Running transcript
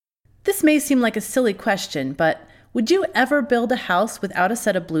This may seem like a silly question, but would you ever build a house without a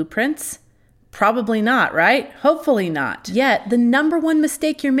set of blueprints? Probably not, right? Hopefully not. Yet, the number one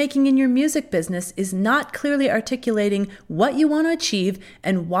mistake you're making in your music business is not clearly articulating what you want to achieve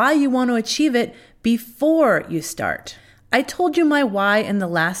and why you want to achieve it before you start. I told you my why in the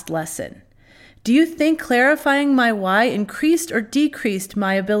last lesson. Do you think clarifying my why increased or decreased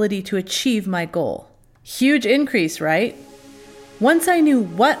my ability to achieve my goal? Huge increase, right? Once I knew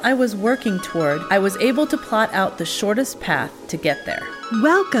what I was working toward, I was able to plot out the shortest path to get there.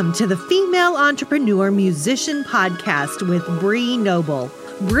 Welcome to the Female Entrepreneur Musician Podcast with Bree Noble.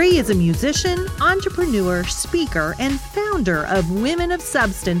 Bree is a musician, entrepreneur, speaker, and founder of Women of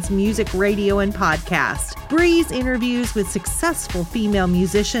Substance Music Radio and Podcast. Bree's interviews with successful female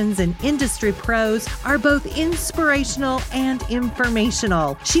musicians and industry pros are both inspirational and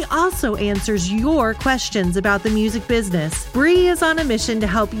informational. She also answers your questions about the music business. Bree is on a mission to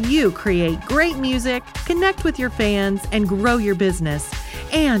help you create great music, connect with your fans, and grow your business,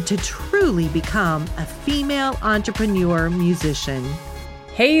 and to truly become a female entrepreneur musician.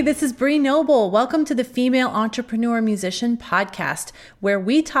 Hey, this is Bree Noble. Welcome to the Female Entrepreneur Musician Podcast, where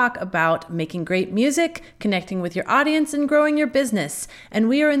we talk about making great music, connecting with your audience, and growing your business. And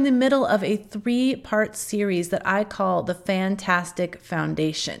we are in the middle of a 3-part series that I call the Fantastic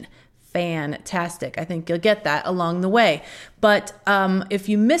Foundation. Fantastic. I think you'll get that along the way. But if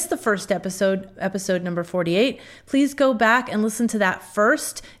you missed the first episode number 48, please go back and listen to that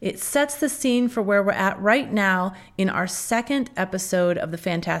first. It sets the scene for where we're at right now in our second episode of the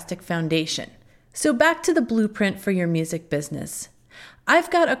Fantastic Foundation. So back to the blueprint for your music business.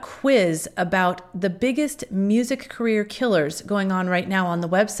 I've got a quiz about the biggest music career killers going on right now on the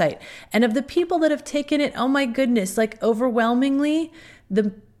website. And of the people that have taken it, oh my goodness, like overwhelmingly,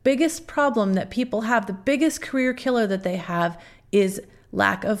 the biggest problem that people have, the biggest career killer that they have is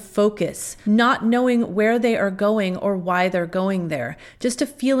lack of focus, not knowing where they are going or why they're going there, just a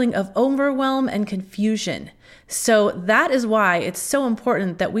feeling of overwhelm and confusion. So that is why it's so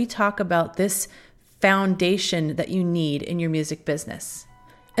important that we talk about this foundation that you need in your music business.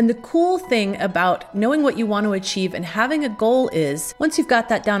 And the cool thing about knowing what you want to achieve and having a goal is, once you've got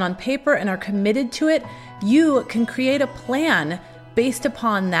that down on paper and are committed to it, you can create a plan based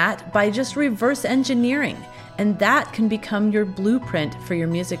upon that by just reverse engineering. And that can become your blueprint for your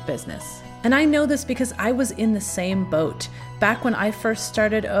music business. And I know this because I was in the same boat. Back when I first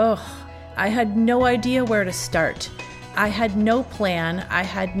started, I had no idea where to start. I had no plan. I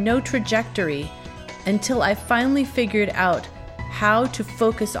had no trajectory until I finally figured out how to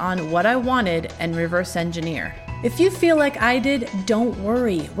focus on what I wanted and reverse engineer. If you feel like I did, don't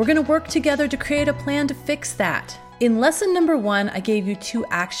worry. We're going to work together to create a plan to fix that. In lesson number 1, I gave you 2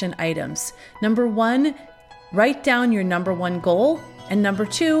 action items. Number 1, write down your number 1 goal. And number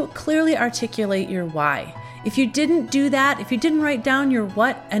 2, clearly articulate your why. If you didn't do that, if you didn't write down your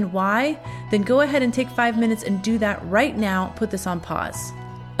what and why, then go ahead and take 5 minutes and do that right now. Put this on pause.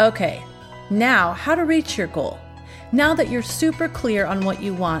 Okay, now how to reach your goal. Now that you're super clear on what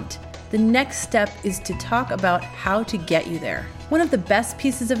you want, the next step is to talk about how to get you there. One of the best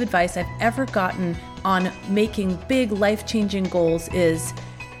pieces of advice I've ever gotten on making big life-changing goals is,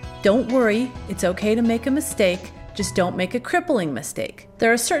 don't worry, it's okay to make a mistake, just don't make a crippling mistake.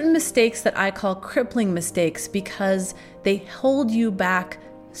 There are certain mistakes that I call crippling mistakes because they hold you back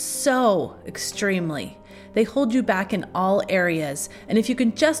so extremely. They hold you back in all areas. And if you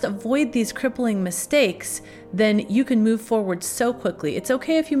can just avoid these crippling mistakes, then you can move forward so quickly. It's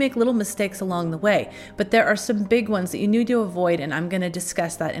okay if you make little mistakes along the way, but there are some big ones that you need to avoid, and I'm going to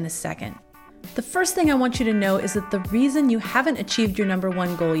discuss that in a second. The first thing I want you to know is that the reason you haven't achieved your number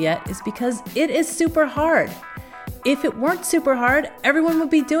 1 goal yet is because it is super hard. If it weren't super hard, everyone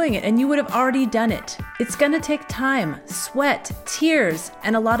would be doing it and you would have already done it. It's going to take time, sweat, tears,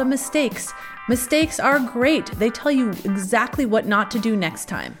 and a lot of mistakes. Mistakes are great. They tell you exactly what not to do next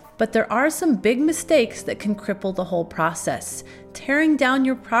time. But there are some big mistakes that can cripple the whole process, tearing down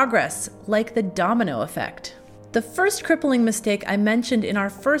your progress like the domino effect. The first crippling mistake I mentioned in our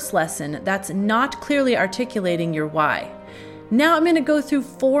first lesson, that's not clearly articulating your why. Now I'm going to go through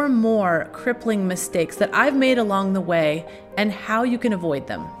 4 more crippling mistakes that I've made along the way and how you can avoid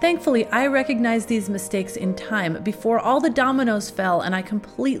them. Thankfully, I recognized these mistakes in time before all the dominoes fell and I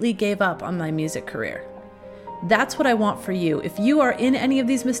completely gave up on my music career. That's what I want for you. If you are in any of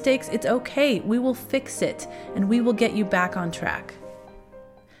these mistakes, it's okay. We will fix it and we will get you back on track.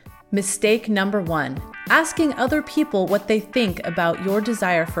 Mistake number 1, asking other people what they think about your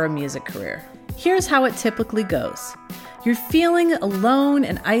desire for a music career. Here's how it typically goes. You're feeling alone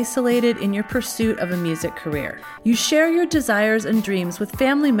and isolated in your pursuit of a music career. You share your desires and dreams with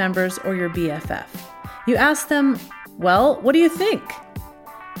family members or your BFF. You ask them, well, what do you think?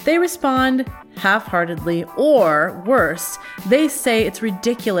 They respond half-heartedly, or worse, they say it's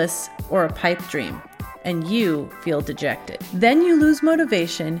ridiculous or a pipe dream, and you feel dejected. Then you lose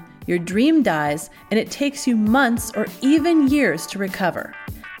motivation, your dream dies, and it takes you months or even years to recover.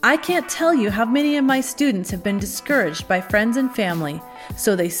 I can't tell you how many of my students have been discouraged by friends and family,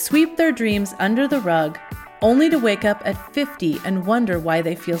 so they sweep their dreams under the rug, only to wake up at 50 and wonder why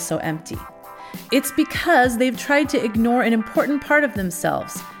they feel so empty. It's because they've tried to ignore an important part of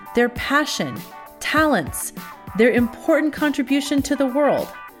themselves, their passion, talents, their important contribution to the world.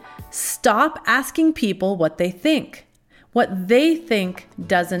 Stop asking people what they think. What they think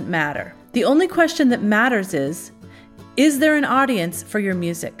doesn't matter. The only question that matters is there an audience for your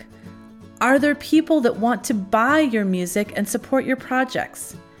music? Are there people that want to buy your music and support your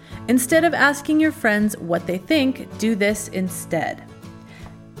projects? Instead of asking your friends what they think, do this instead.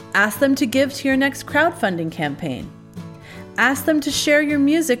 Ask them to give to your next crowdfunding campaign. Ask them to share your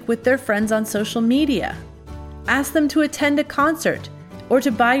music with their friends on social media. Ask them to attend a concert or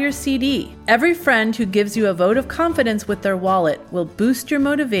to buy your CD. Every friend who gives you a vote of confidence with their wallet will boost your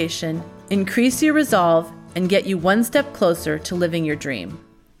motivation, increase your resolve, and get you one step closer to living your dream.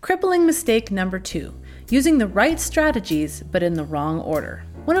 Crippling mistake number 2, using the right strategies but in the wrong order.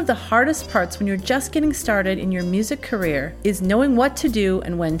 One of the hardest parts when you're just getting started in your music career is knowing what to do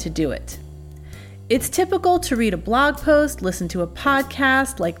and when to do it. It's typical to read a blog post, listen to a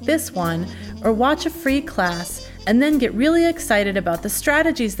podcast like this one, or watch a free class and then get really excited about the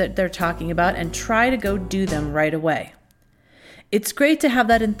strategies that they're talking about and try to go do them right away. It's great to have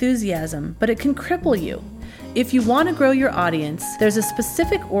that enthusiasm, but it can cripple you. If you want to grow your audience, there's a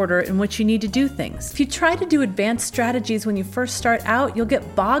specific order in which you need to do things. If you try to do advanced strategies when you first start out, you'll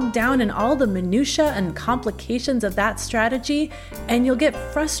get bogged down in all the minutia and complications of that strategy, and you'll get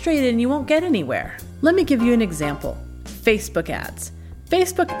frustrated and you won't get anywhere. Let me give you an example. Facebook ads.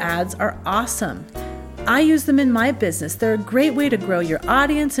 Facebook ads are awesome. I use them in my business. They're a great way to grow your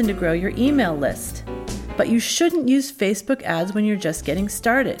audience and to grow your email list. But you shouldn't use Facebook ads when you're just getting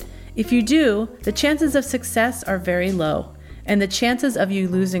started. If you do, the chances of success are very low, and the chances of you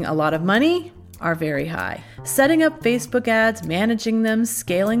losing a lot of money are very high. Setting up Facebook ads, managing them,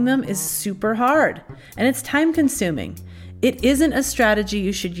 scaling them is super hard, and it's time consuming. It isn't a strategy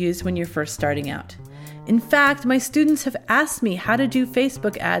you should use when you're first starting out. In fact, my students have asked me how to do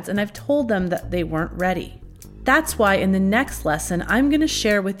Facebook ads, and I've told them that they weren't ready. That's why in the next lesson, I'm going to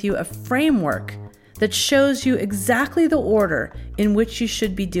share with you a framework that shows you exactly the order in which you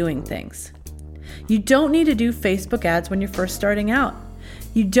should be doing things. You don't need to do Facebook ads when you're first starting out.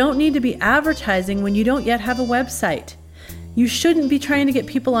 You don't need to be advertising when you don't yet have a website. You shouldn't be trying to get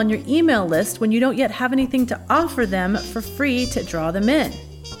people on your email list when you don't yet have anything to offer them for free to draw them in.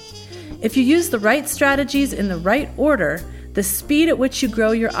 If you use the right strategies in the right order, the speed at which you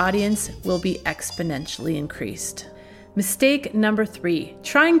grow your audience will be exponentially increased. Mistake number 3,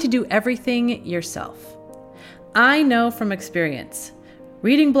 trying to do everything yourself. I know from experience.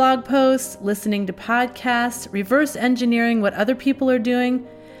 Reading blog posts, listening to podcasts, reverse engineering what other people are doing,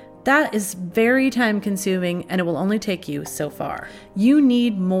 that is very time consuming and it will only take you so far. You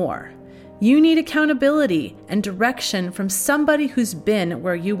need more. You need accountability and direction from somebody who's been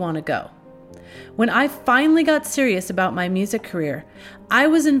where you want to go. When I finally got serious about my music career, I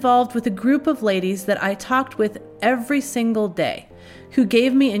was involved with a group of ladies that I talked with every single day, who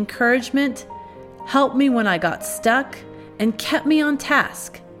gave me encouragement, helped me when I got stuck, and kept me on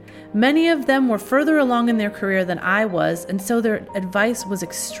task. Many of them were further along in their career than I was, and so their advice was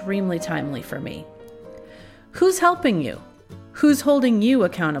extremely timely for me. Who's helping you? Who's holding you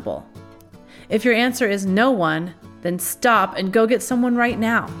accountable? If your answer is no one, then stop and go get someone right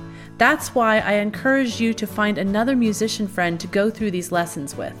now. That's why I encourage you to find another musician friend to go through these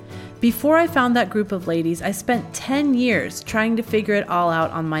lessons with. Before I found that group of ladies, I spent 10 years trying to figure it all out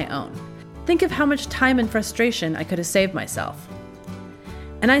on my own. Think of how much time and frustration I could have saved myself.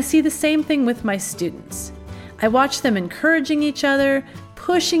 And I see the same thing with my students. I watch them encouraging each other,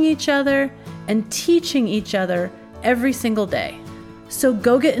 pushing each other, and teaching each other every single day. So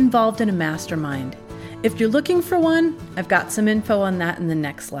go get involved in a mastermind. If you're looking for one, I've got some info on that in the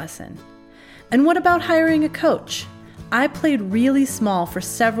next lesson. And what about hiring a coach? I played really small for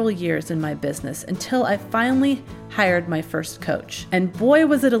several years in my business until I finally hired my first coach. And boy,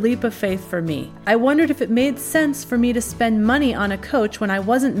 was it a leap of faith for me. I wondered if it made sense for me to spend money on a coach when I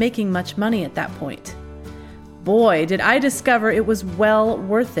wasn't making much money at that point. Boy, did I discover it was well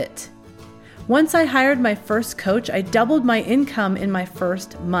worth it. Once I hired my first coach, I doubled my income in my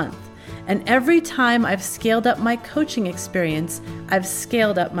first month. And every time I've scaled up my coaching experience, I've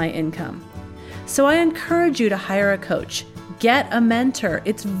scaled up my income. So I encourage you to hire a coach. Get a mentor.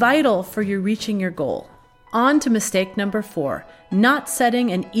 It's vital for you reaching your goal. On to mistake number 4, not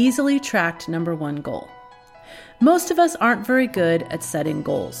setting an easily tracked number 1 goal. Most of us aren't very good at setting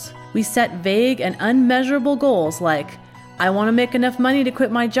goals. We set vague and unmeasurable goals like, I want to make enough money to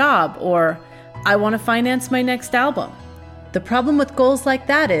quit my job, or I want to finance my next album. The problem with goals like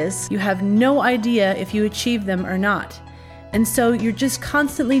that is you have no idea if you achieve them or not. And so you're just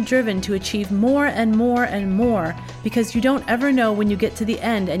constantly driven to achieve more and more and more because you don't ever know when you get to the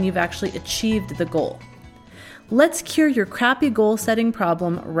end and you've actually achieved the goal. Let's cure your crappy goal setting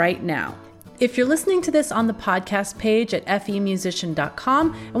problem right now. If you're listening to this on the podcast page at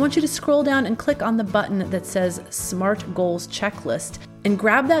FEMmusician.com, I want you to scroll down and click on the button that says Smart Goals Checklist and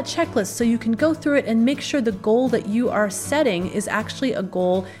grab that checklist so you can go through it and make sure the goal that you are setting is actually a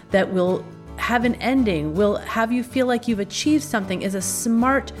goal that will have an ending, will have you feel like you've achieved something, is a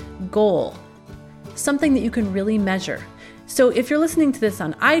SMART goal, something that you can really measure. So if you're listening to this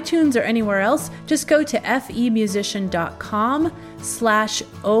on iTunes or anywhere else, just go to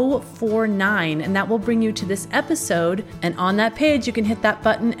FEMmusician.com/049 and that will bring you to this episode. And on that page, you can hit that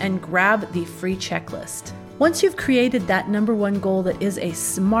button and grab the free checklist. Once you've created that number 1 goal that is a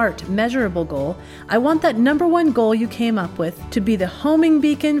SMART, measurable goal, I want that number 1 goal you came up with to be the homing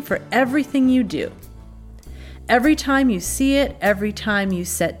beacon for everything you do. Every time you see it, every time you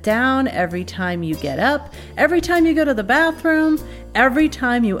sit down, every time you get up, every time you go to the bathroom, every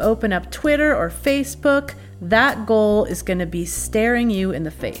time you open up Twitter or Facebook, that goal is going to be staring you in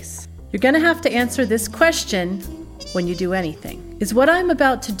the face. You're going to have to answer this question when you do anything. Is what I'm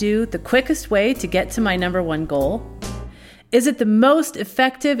about to do the quickest way to get to my number 1 goal? Is it the most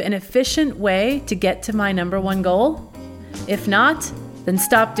effective and efficient way to get to my number 1 goal? If not, then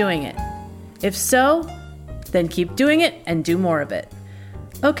stop doing it. If so, then keep doing it and do more of it.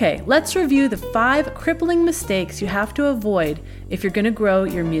 Okay, let's review the 5 crippling mistakes you have to avoid if you're going to grow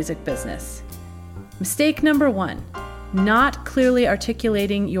your music business. Mistake number 1, not clearly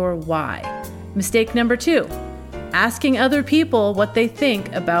articulating your why. Mistake number 2, asking other people what they think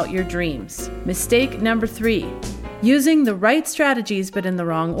about your dreams. Mistake number 3, using the right strategies but in the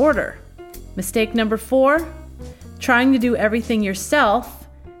wrong order. Mistake number 4, trying to do everything yourself.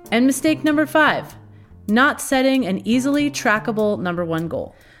 And mistake number 5, not setting an easily trackable number 1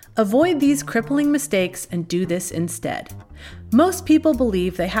 goal. Avoid these crippling mistakes and do this instead. Most people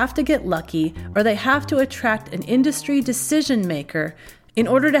believe they have to get lucky or they have to attract an industry decision maker in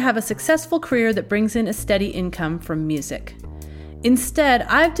order to have a successful career that brings in a steady income from music. Instead,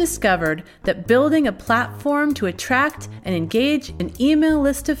 I've discovered that building a platform to attract and engage an email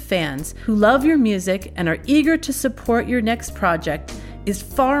list of fans who love your music and are eager to support your next project is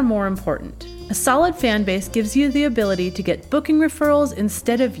far more important. A solid fan base gives you the ability to get booking referrals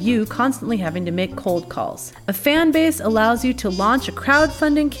instead of you constantly having to make cold calls. A fan base allows you to launch a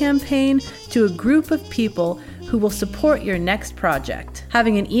crowdfunding campaign to a group of people who will support your next project.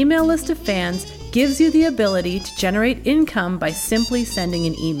 Having an email list of fans gives you the ability to generate income by simply sending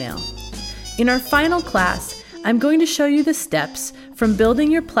an email. In our final class, I'm going to show you the steps from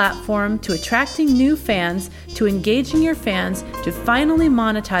building your platform to attracting new fans to engaging your fans to finally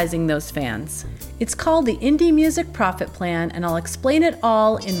monetizing those fans. It's called the Indie Music Profit Plan, and I'll explain it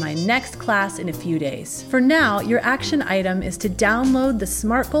all in my next class in a few days. For now, your action item is to download the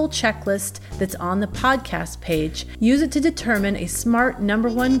SMART Goal Checklist that's on the podcast page, use it to determine a SMART number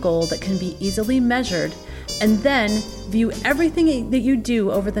 1 goal that can be easily measured, and then view everything that you do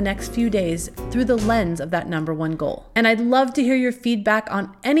over the next few days through the lens of that number 1 goal. And I'd love to hear your feedback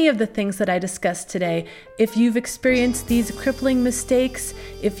on any of the things that I discussed today. If you've experienced these crippling mistakes,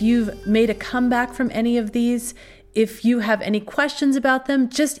 if you've made a comeback from any of these, if you have any questions about them,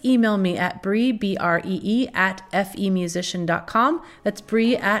 just email me at Bree, B-R-E-E, at FEMmusician.com. That's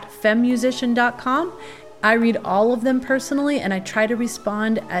Bree at FEMmusician.com. I read all of them personally, and I try to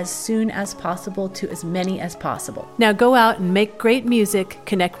respond as soon as possible to as many as possible. Now go out and make great music,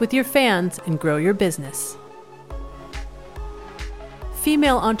 connect with your fans, and grow your business.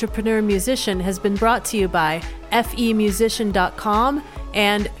 Female Entrepreneur Musician has been brought to you by FEMmusician.com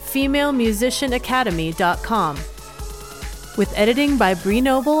and FemaleMusicianAcademy.com. With editing by Bree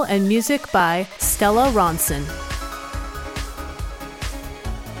Noble and music by Stella Ronson.